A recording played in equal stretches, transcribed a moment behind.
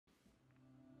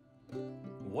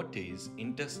What is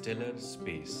interstellar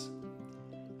space?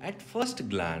 At first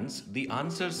glance, the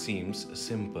answer seems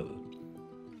simple.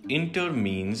 Inter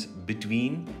means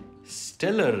between,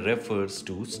 stellar refers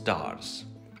to stars.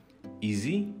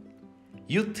 Easy?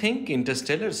 You think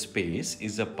interstellar space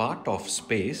is a part of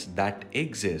space that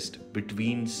exists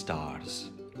between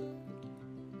stars.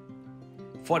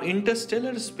 For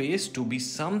interstellar space to be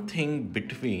something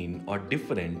between or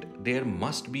different, there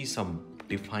must be some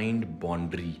defined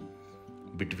boundary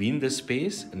between the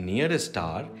space near a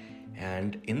star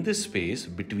and in the space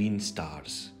between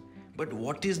stars. But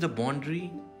what is the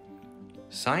boundary?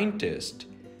 Scientists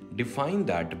define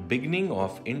that beginning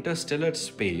of interstellar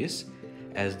space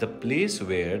as the place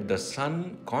where the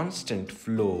sun's constant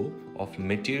flow of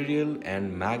material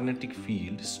and magnetic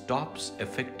field stops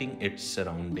affecting its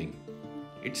surrounding.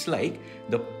 It's like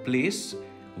the place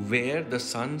where the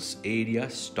sun's area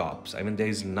stops. There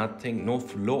is nothing, no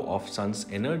flow of sun's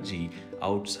energy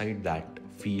outside that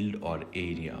field or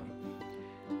area.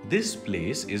 This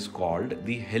place is called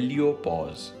the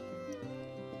heliopause.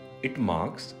 It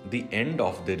marks the end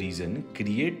of the region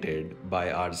created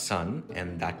by our sun,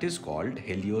 and that is called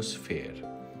heliosphere.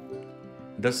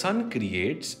 The sun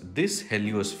creates this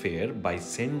heliosphere by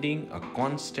sending a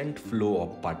constant flow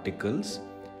of particles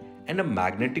and a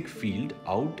magnetic field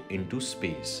out into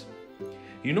space.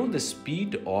 The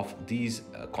speed of these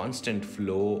constant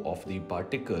flow of the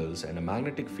particles and a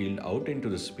magnetic field out into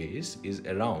the space is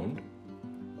around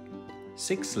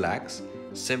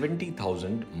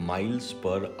 6,70,000 miles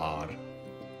per hour.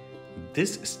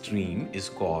 This stream is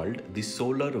called the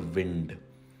solar wind.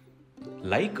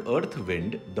 Like earth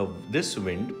wind, this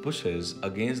wind pushes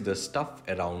against the stuff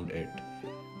around it.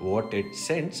 What it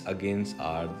sends against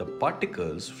are the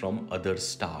particles from other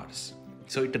stars.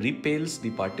 So it repels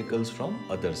the particles from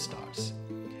other stars.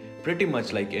 Pretty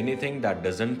much like anything that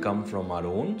doesn't come from our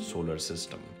own solar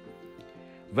system.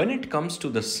 When it comes to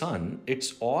the sun,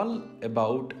 it's all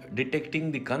about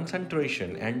detecting the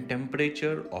concentration and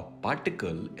temperature of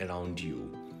particle around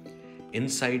you.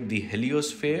 Inside the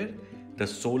heliosphere, the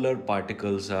solar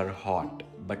particles are hot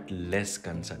but less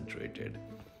concentrated.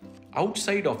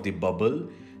 Outside of the bubble,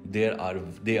 they are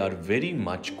very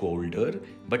much colder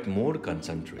but more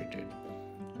concentrated.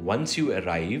 Once you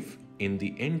arrive in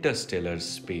the interstellar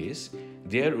space,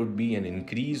 there would be an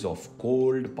increase of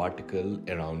cold particle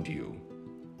around you.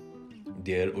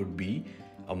 There would be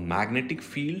a magnetic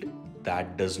field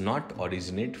that does not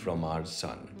originate from our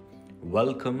sun.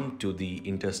 Welcome to the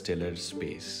interstellar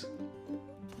space.